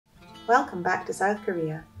Welcome back to South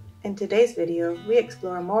Korea. In today's video, we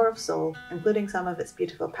explore more of Seoul, including some of its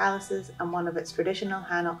beautiful palaces and one of its traditional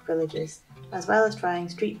Hanok villages, as well as trying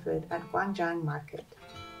street food at Gwangjang market.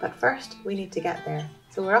 But first, we need to get there,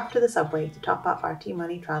 so we're off to the subway to top up our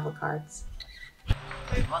T-Money travel cards.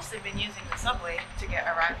 We've mostly been using the subway to get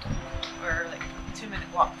around. We're like a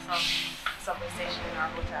 2-minute walk from the subway station in our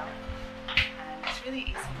hotel, and it's really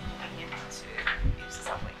easy and convenient to use the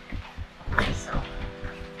subway.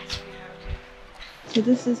 So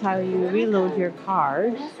this is how you reload your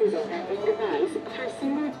card. Put your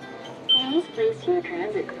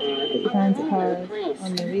transit card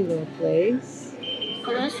on the reload place.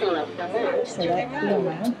 Select the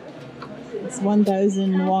amount. It's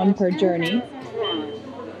 1,000 won per journey.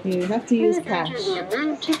 You have to use cash. You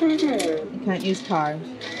can't use card.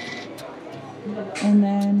 And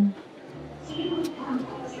then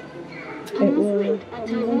it will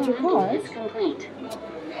reload your card.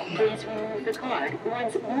 Please remove the card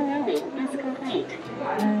once reloading is complete.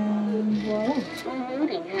 And voila.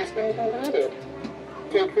 Reloading has been completed.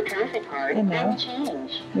 Take the traffic card and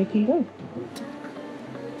change. We can go.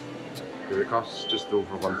 It costs just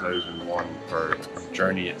over 1,000 won per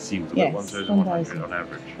journey, it seems. Yes, 1,100 on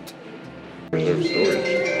average. Reserve storage.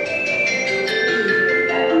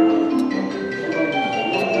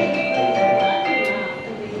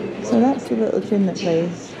 So that's the little tune that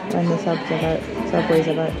plays when the subway's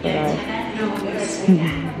about to arrive.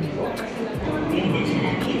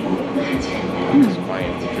 It's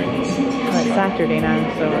fine to drink. Well, it's Saturday now,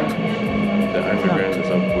 so The underground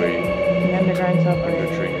subway. the underground subway.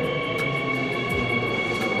 Under tree.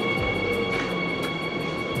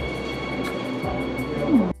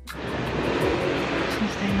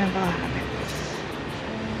 Sustainable habits.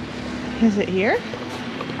 Is it here?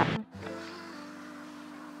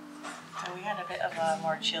 So we had a bit of a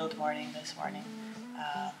more chilled morning this morning,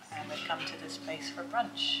 and we've come to this place for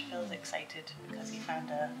brunch. Phil's excited because he found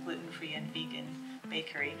a gluten-free and vegan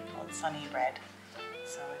bakery called Sunny Bread.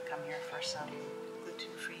 So we've come here for some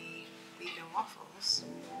gluten-free vegan waffles.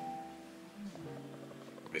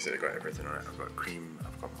 Basically I've got everything on it. I've got cream,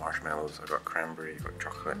 I've got marshmallows, I've got cranberry, I've got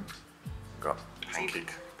chocolate, I've got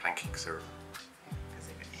pancake syrup. Because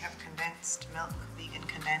you have condensed milk, vegan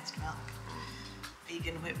condensed milk,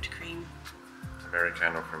 vegan whipped cream.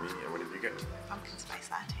 Americano for me, and what did you get? Pumpkin spice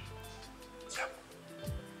latte. Yep.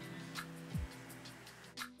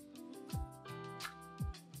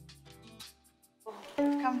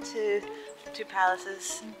 We've come to the two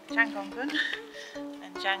palaces, Changdeokgung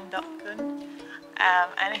and Changdeokgung.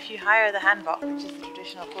 And if you hire the hanbok, which is the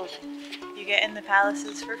traditional clothing, you get in the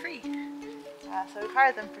palaces for free. So we've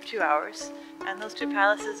hired them for 2 hours, and those two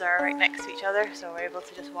palaces are right next to each other, so we're able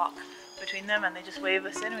to just walk between them and they just wave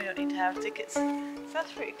us in. We don't need to have tickets. So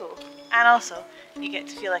that's pretty cool. And also, you get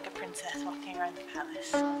to feel like a princess walking around the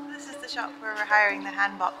palace. This is the shop where we're hiring the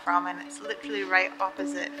hanbok from, and it's literally right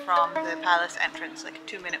opposite from the palace entrance, like a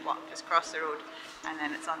 2-minute walk, just cross the road, and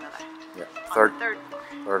then it's on the left. Yeah, On the third floor.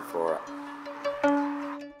 Third floor.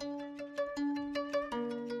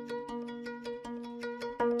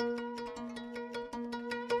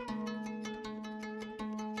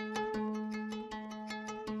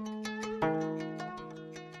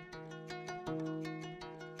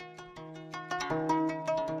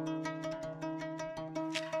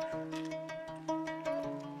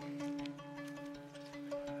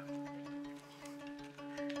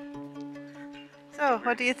 So,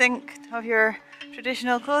 what do you think of your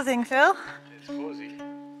traditional clothing, Phil? It's cozy.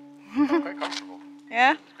 Quite comfortable.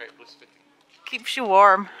 Yeah? It's quite loose fitting. Keeps you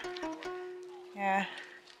warm. Yeah.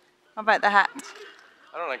 What about the hat?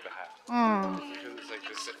 I don't like the hat. Because it's like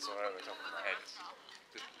this sits around the top of my head. It's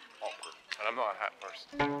just awkward. And I'm not a hat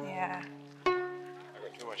person. Yeah. I've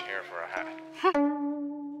got too much hair for a hat.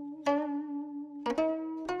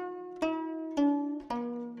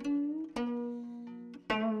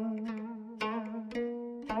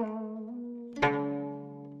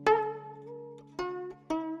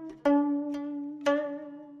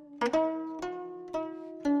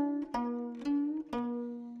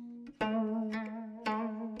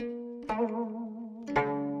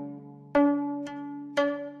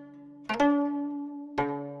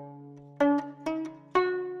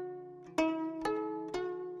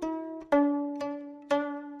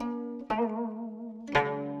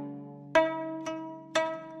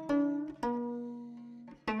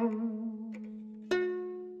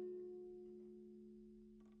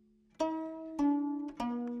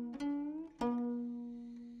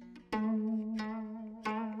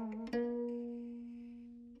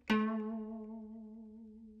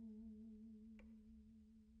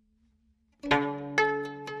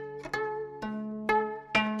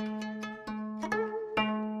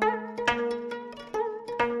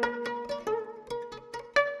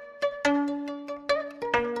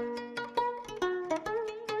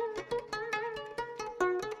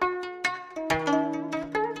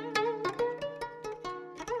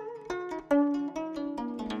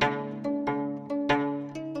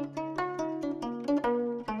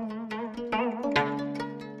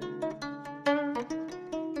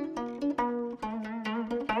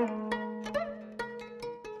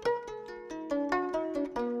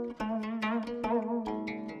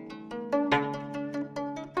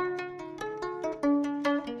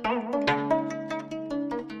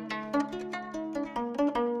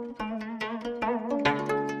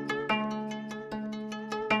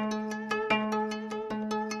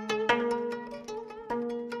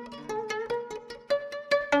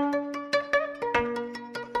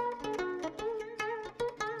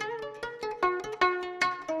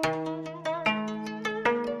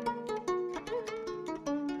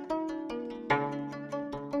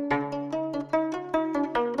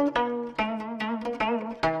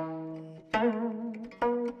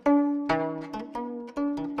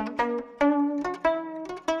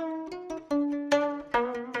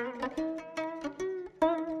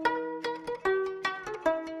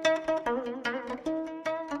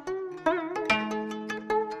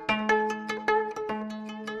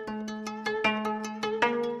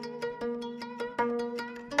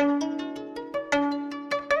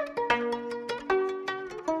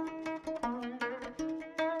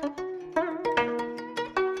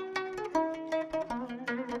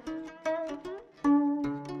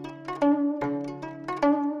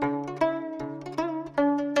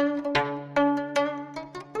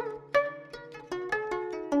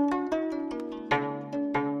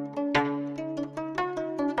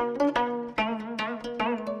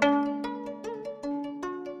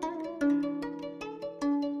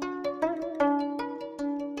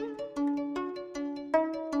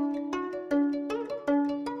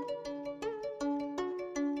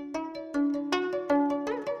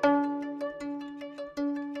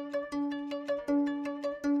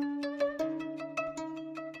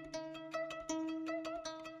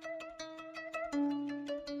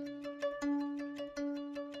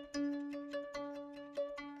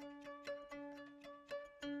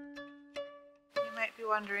 be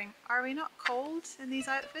wondering, are we not cold in these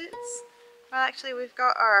outfits? Well, actually we've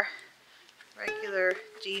got our regular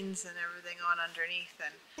jeans and everything on underneath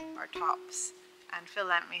and our tops, and Phil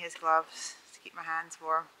lent me his gloves to keep my hands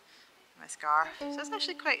warm, my scarf. So it's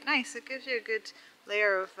actually quite nice. It gives you a good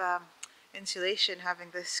layer of insulation having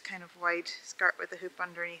this kind of wide skirt with a hoop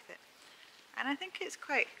underneath it. And I think it's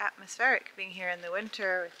quite atmospheric being here in the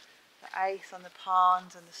winter with the ice on the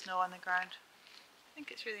ponds and the snow on the ground. I think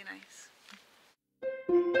it's really nice.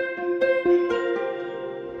 So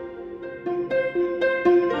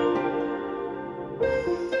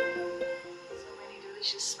many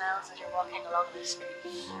delicious smells as you're walking along the street.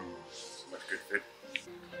 That's good food.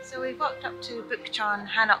 So we've walked up to Bukchon,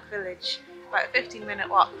 Hanok village, about a 15-minute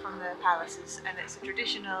walk from the palaces, and it's a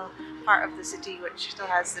traditional part of the city which still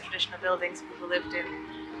has the traditional buildings people lived in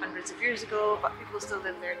hundreds of years ago, but people still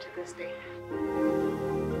live there to this day.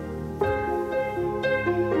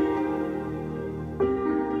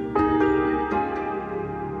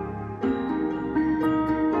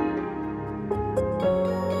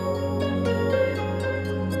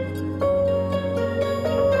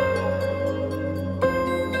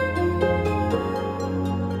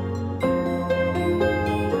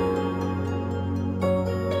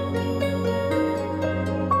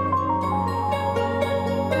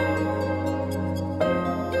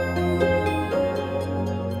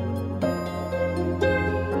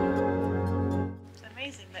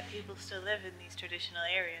 People still live in these traditional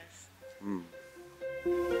areas.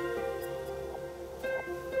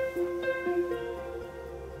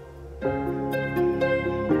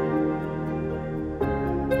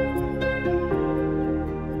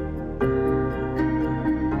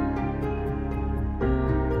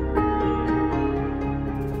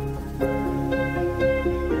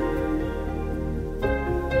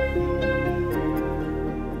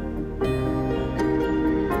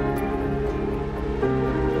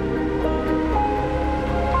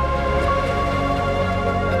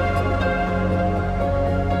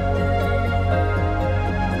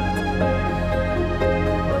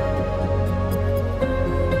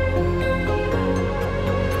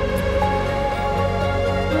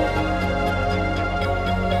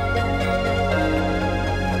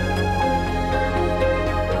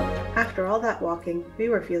 After all that walking, we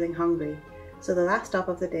were feeling hungry, so the last stop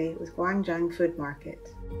of the day was Gwangjang food market.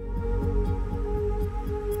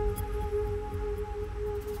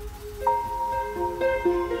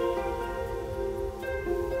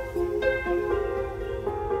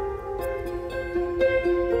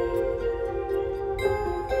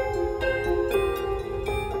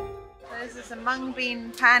 This is a mung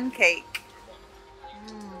bean pancake.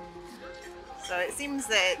 So it seems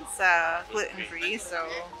that it's gluten-free, so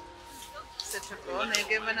and they've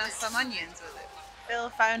given us some onions with it. Phil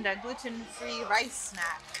found a gluten-free rice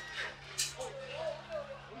snack.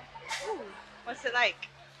 Ooh, what's it like?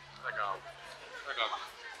 Like a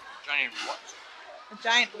giant what? A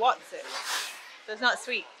giant what's it? So it's not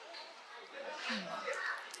sweet.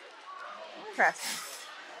 Interesting.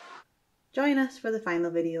 Join us for the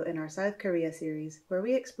final video in our South Korea series, where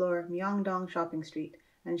we explore Myeongdong Shopping Street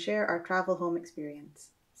and share our travel home experience.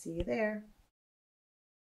 See you there.